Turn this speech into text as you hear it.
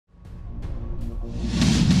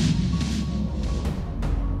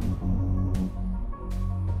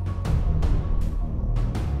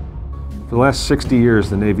For the last 60 years,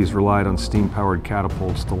 the Navy's relied on steam-powered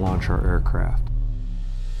catapults to launch our aircraft.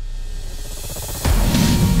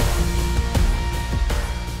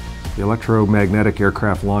 The Electromagnetic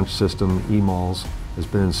Aircraft Launch System, EMALS, has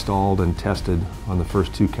been installed and tested on the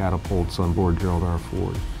first 2 catapults on board Gerald R.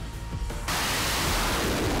 Ford.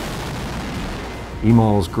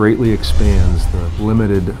 EMALS greatly expands the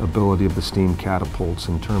limited ability of the steam catapults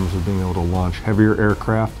in terms of being able to launch heavier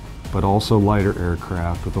aircraft, but also lighter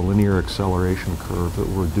aircraft with a linear acceleration curve that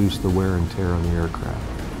will reduce the wear and tear on the aircraft.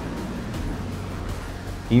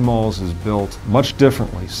 EMALS is built much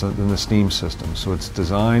differently than the steam system, so it's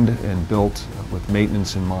designed and built with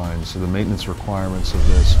maintenance in mind, so the maintenance requirements of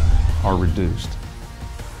this are reduced.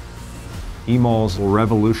 EMALS will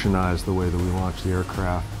revolutionize the way that we launch the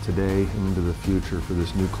aircraft today and into the future for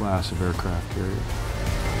this new class of aircraft carrier.